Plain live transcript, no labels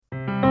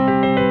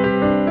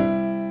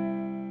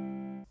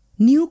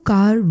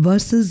car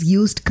versus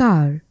used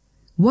car.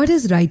 What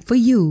is right for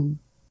you?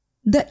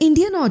 The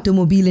Indian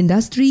automobile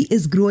industry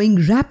is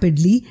growing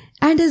rapidly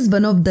and is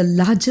one of the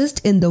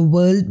largest in the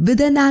world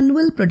with an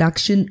annual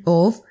production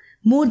of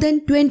more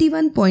than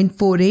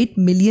 21.48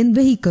 million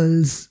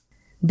vehicles.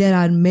 There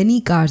are many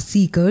car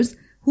seekers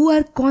who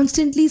are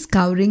constantly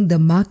scouring the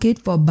market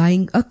for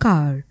buying a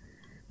car,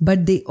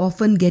 but they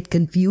often get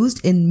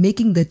confused in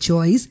making the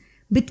choice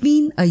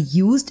between a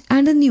used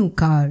and a new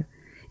car.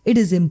 It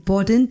is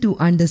important to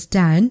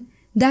understand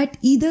that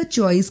either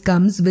choice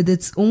comes with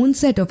its own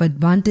set of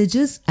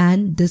advantages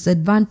and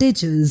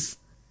disadvantages.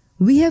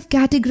 We have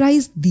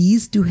categorized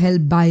these to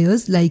help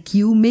buyers like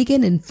you make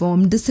an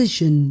informed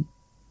decision.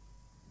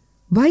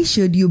 Why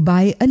should you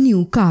buy a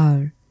new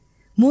car?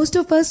 Most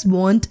of us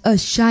want a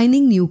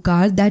shining new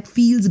car that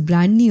feels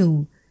brand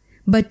new.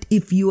 But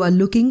if you are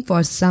looking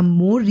for some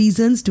more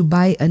reasons to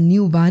buy a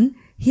new one,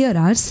 here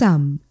are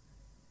some.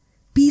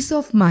 Peace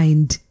of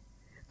mind.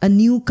 A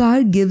new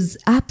car gives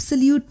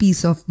absolute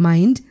peace of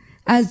mind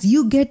as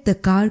you get the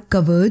car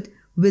covered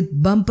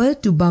with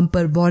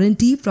bumper-to-bumper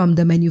warranty from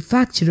the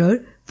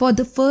manufacturer for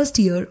the first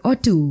year or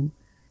two.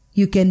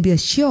 You can be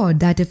assured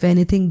that if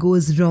anything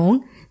goes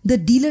wrong, the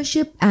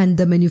dealership and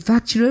the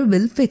manufacturer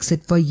will fix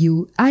it for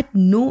you at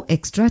no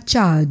extra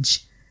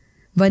charge.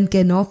 One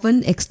can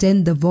often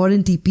extend the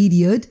warranty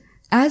period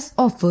as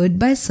offered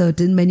by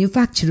certain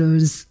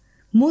manufacturers.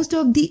 Most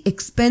of the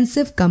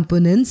expensive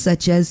components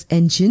such as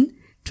engine,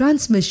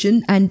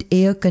 transmission and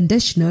air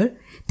conditioner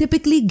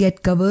typically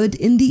get covered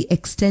in the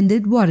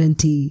extended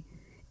warranty.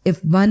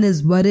 If one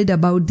is worried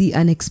about the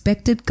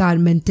unexpected car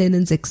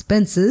maintenance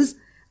expenses,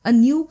 a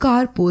new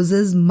car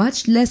poses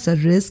much lesser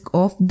risk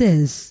of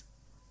this.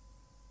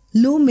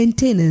 Low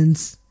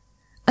maintenance.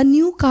 A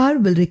new car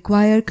will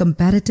require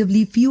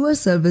comparatively fewer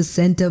service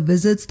center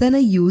visits than a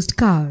used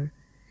car.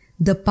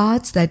 The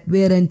parts that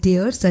wear and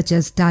tear such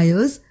as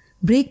tires,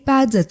 brake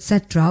pads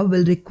etc.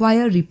 will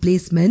require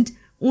replacement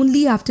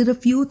only after a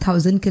few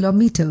thousand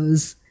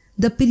kilometers.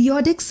 The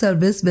periodic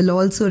service will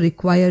also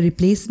require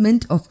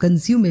replacement of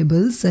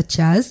consumables such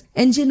as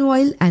engine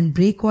oil and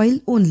brake oil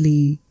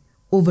only.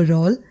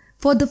 Overall,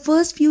 for the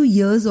first few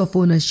years of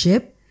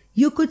ownership,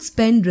 you could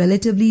spend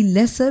relatively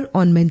lesser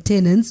on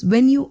maintenance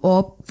when you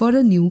opt for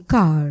a new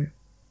car.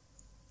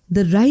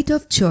 The right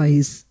of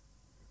choice.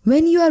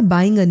 When you are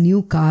buying a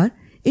new car,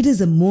 it is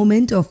a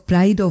moment of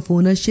pride of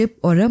ownership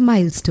or a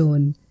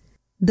milestone.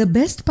 The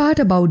best part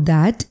about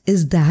that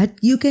is that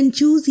you can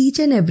choose each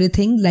and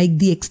everything like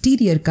the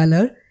exterior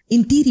color,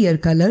 interior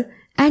color,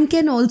 and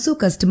can also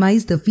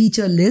customize the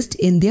feature list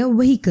in their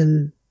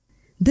vehicle.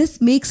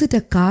 This makes it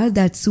a car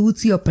that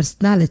suits your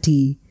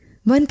personality.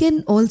 One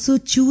can also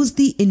choose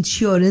the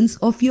insurance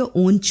of your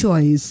own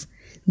choice.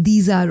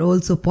 These are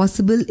also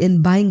possible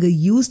in buying a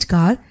used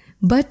car,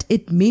 but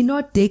it may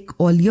not tick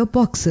all your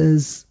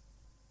boxes.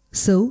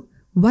 So,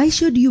 why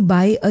should you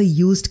buy a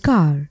used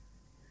car?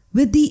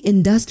 With the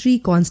industry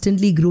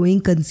constantly growing,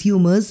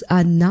 consumers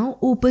are now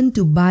open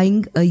to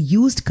buying a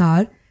used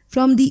car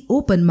from the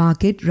open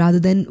market rather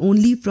than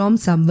only from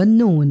someone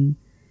known.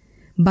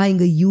 Buying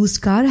a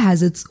used car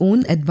has its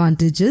own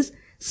advantages.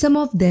 Some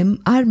of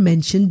them are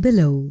mentioned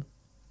below.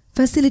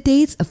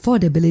 Facilitates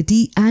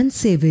affordability and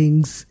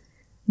savings.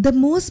 The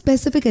most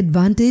specific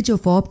advantage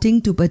of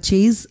opting to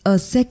purchase a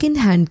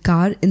second-hand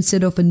car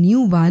instead of a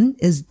new one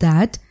is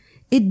that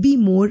it be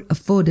more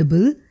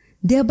affordable,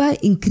 thereby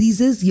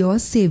increases your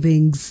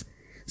savings.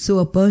 So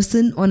a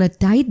person on a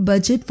tight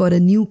budget for a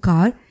new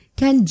car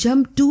can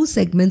jump 2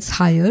 segments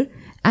higher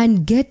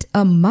and get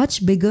a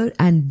much bigger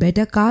and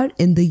better car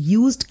in the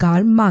used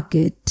car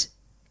market.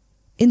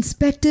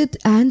 Inspected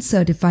and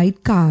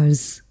certified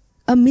cars.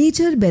 A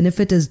major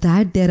benefit is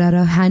that there are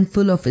a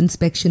handful of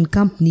inspection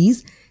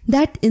companies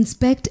that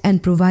inspect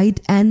and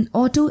provide an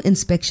auto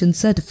inspection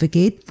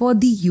certificate for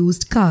the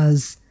used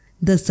cars.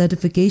 The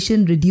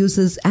certification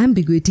reduces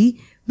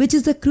ambiguity, which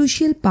is a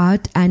crucial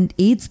part and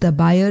aids the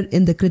buyer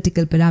in the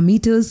critical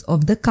parameters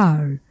of the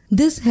car.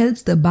 This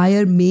helps the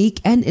buyer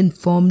make an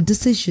informed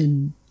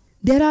decision.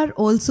 There are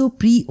also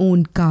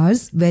pre-owned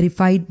cars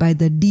verified by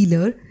the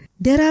dealer.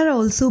 There are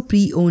also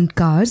pre-owned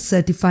cars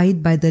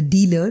certified by the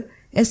dealer,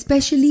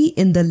 especially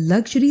in the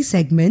luxury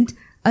segment,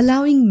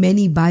 allowing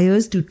many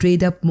buyers to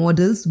trade up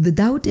models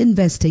without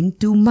investing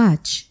too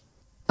much.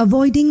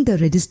 Avoiding the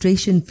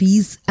registration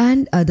fees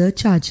and other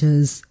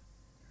charges.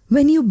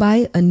 When you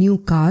buy a new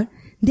car,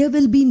 there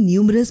will be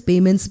numerous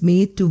payments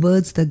made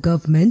towards the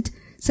government,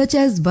 such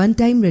as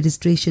one-time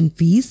registration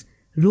fees,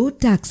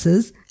 road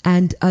taxes,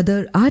 and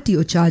other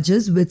RTO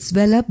charges which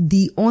swell up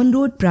the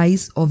on-road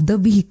price of the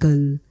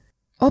vehicle.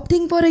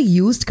 Opting for a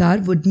used car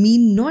would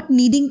mean not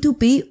needing to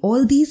pay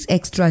all these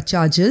extra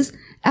charges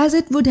as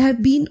it would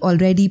have been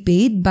already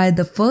paid by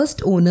the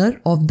first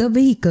owner of the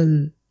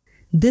vehicle.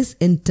 This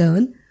in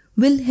turn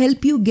will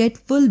help you get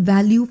full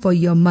value for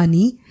your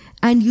money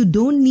and you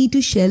don't need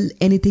to shell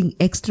anything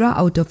extra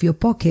out of your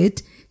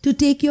pocket to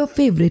take your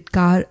favorite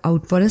car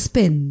out for a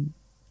spin.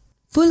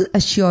 Full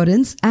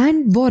assurance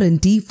and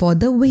warranty for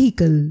the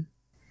vehicle.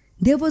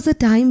 There was a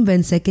time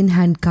when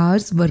second-hand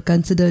cars were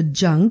considered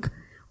junk.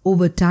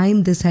 Over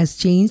time, this has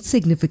changed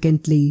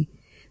significantly.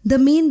 The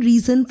main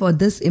reason for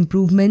this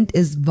improvement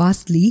is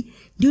vastly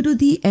due to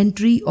the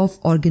entry of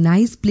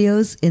organized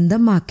players in the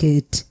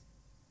market.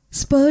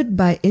 Spurred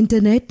by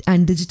internet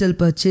and digital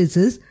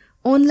purchases,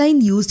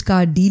 online used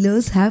car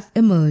dealers have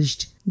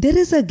emerged. There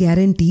is a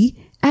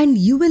guarantee and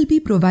you will be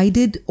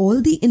provided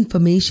all the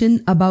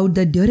information about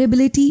the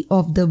durability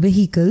of the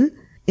vehicle.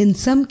 In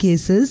some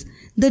cases,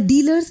 the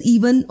dealers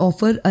even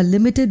offer a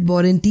limited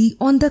warranty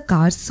on the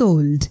car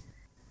sold.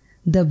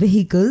 The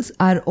vehicles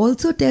are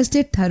also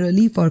tested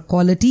thoroughly for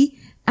quality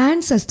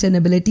and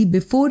sustainability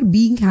before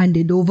being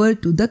handed over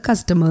to the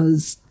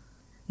customers.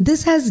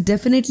 This has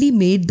definitely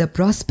made the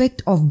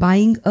prospect of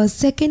buying a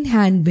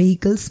second-hand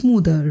vehicle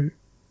smoother.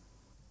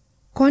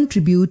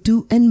 Contribute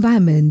to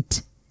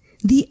environment.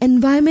 The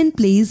environment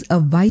plays a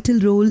vital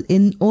role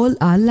in all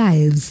our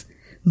lives.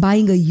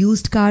 Buying a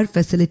used car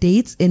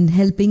facilitates in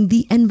helping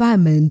the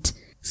environment.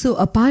 So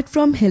apart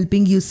from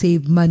helping you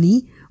save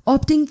money,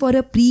 opting for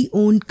a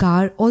pre-owned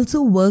car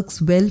also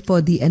works well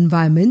for the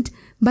environment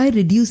by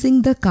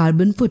reducing the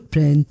carbon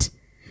footprint.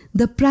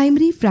 The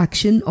primary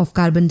fraction of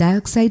carbon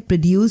dioxide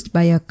produced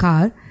by a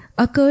car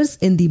occurs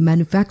in the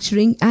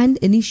manufacturing and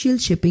initial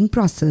shipping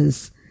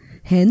process.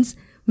 Hence,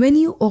 when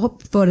you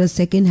opt for a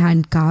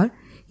second-hand car,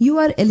 you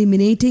are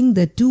eliminating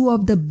the two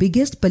of the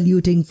biggest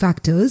polluting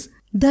factors,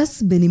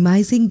 thus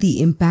minimizing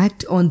the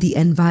impact on the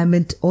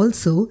environment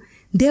also,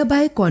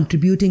 thereby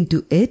contributing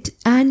to it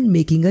and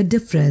making a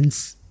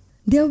difference.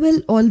 There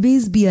will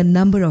always be a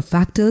number of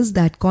factors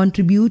that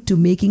contribute to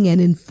making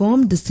an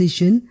informed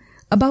decision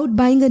about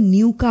buying a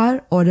new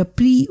car or a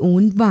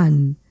pre-owned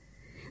one.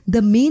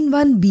 The main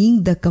one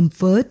being the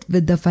comfort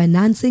with the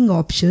financing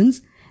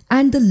options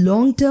and the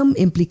long-term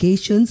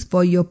implications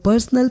for your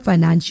personal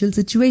financial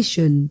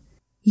situation.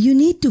 You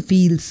need to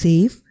feel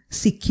safe,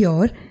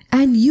 secure,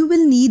 and you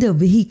will need a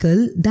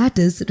vehicle that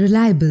is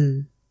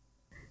reliable.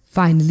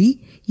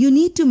 Finally, you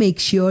need to make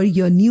sure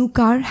your new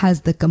car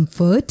has the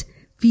comfort,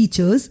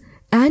 features,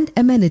 and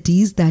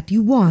amenities that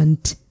you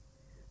want.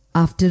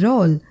 After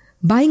all,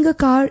 buying a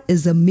car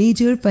is a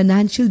major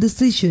financial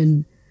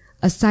decision.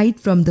 Aside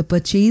from the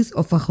purchase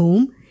of a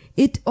home,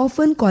 it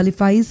often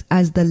qualifies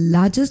as the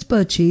largest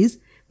purchase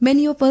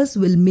many of us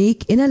will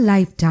make in a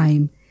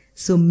lifetime.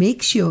 So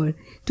make sure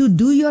to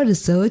do your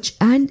research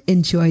and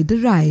enjoy the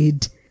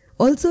ride.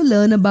 Also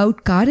learn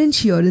about car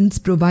insurance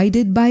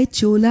provided by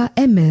Chola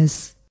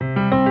MS.